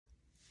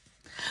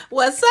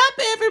What's up,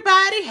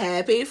 everybody?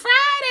 Happy Friday!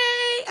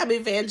 I'm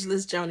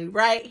Evangelist Joanie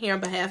Wright here on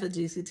behalf of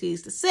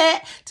GCT's The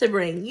Set to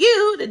bring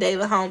you the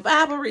Daily Home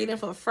Bible reading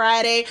for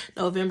Friday,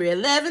 November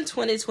 11,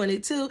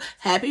 2022.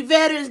 Happy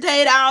Veterans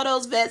Day to all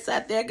those vets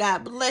out there.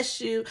 God bless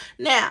you.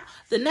 Now,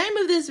 the name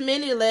of this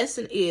mini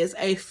lesson is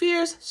A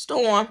Fierce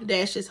Storm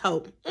Dashes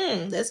Hope.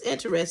 That's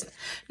interesting.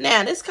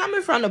 Now, this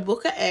coming from the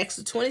book of Acts,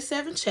 the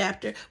 27th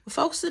chapter. We're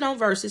focusing on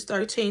verses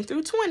 13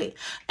 through 20.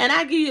 And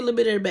I'll give you a little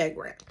bit of the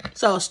background.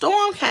 So, a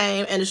storm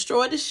came and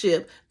destroyed the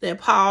ship that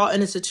Paul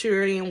and the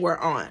centurion were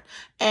on.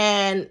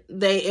 And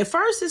at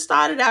first it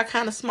started out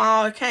kind of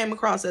small. It came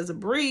across as a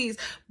breeze,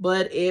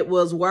 but it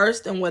was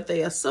worse than what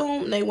they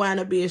assumed. They wound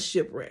up being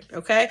shipwrecked,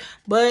 okay?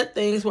 But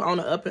things were on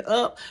the up and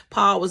up.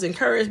 Paul was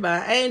encouraged by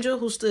an angel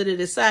who stood at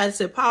his side and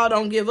said, Paul,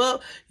 don't give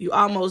up. You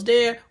almost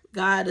there.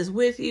 God is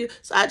with you.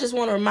 So I just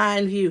want to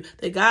remind you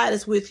that God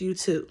is with you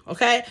too,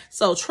 okay?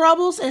 So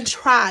troubles and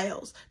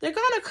trials, they're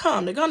going to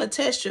come. They're going to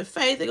test your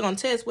faith. They're going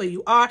to test where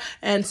you are.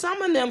 And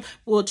some of them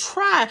will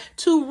try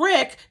to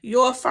wreck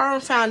your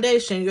firm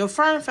foundation. Your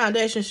firm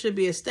foundation should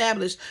be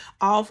established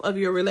off of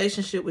your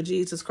relationship with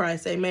Jesus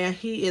Christ. Amen.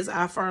 He is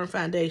our firm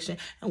foundation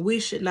and we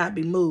should not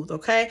be moved,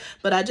 okay?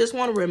 But I just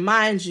want to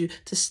remind you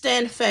to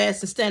stand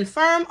fast and stand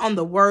firm on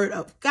the word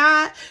of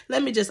God.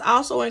 Let me just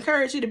also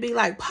encourage you to be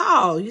like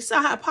Paul. You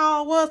saw how Paul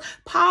was.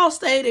 Paul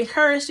stayed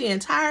encouraged the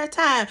entire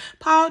time.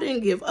 Paul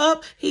didn't give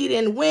up. He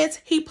didn't wince.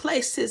 He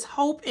placed his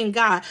hope in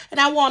God. And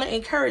I want to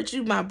encourage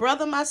you, my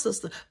brother, my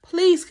sister,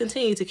 please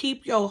continue to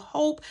keep your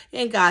hope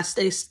in God.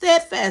 Stay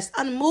steadfast,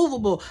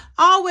 unmovable,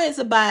 always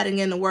abiding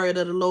in the word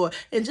of the Lord.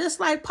 And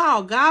just like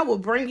Paul, God will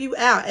bring you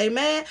out.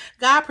 Amen.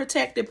 God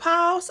protected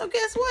Paul. So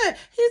guess what?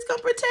 He's going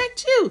to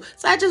protect you.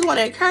 So I just want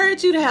to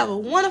encourage you to have a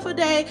wonderful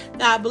day.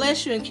 God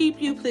bless you and keep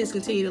you. Please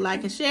continue to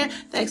like and share.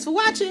 Thanks for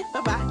watching.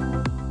 Bye-bye.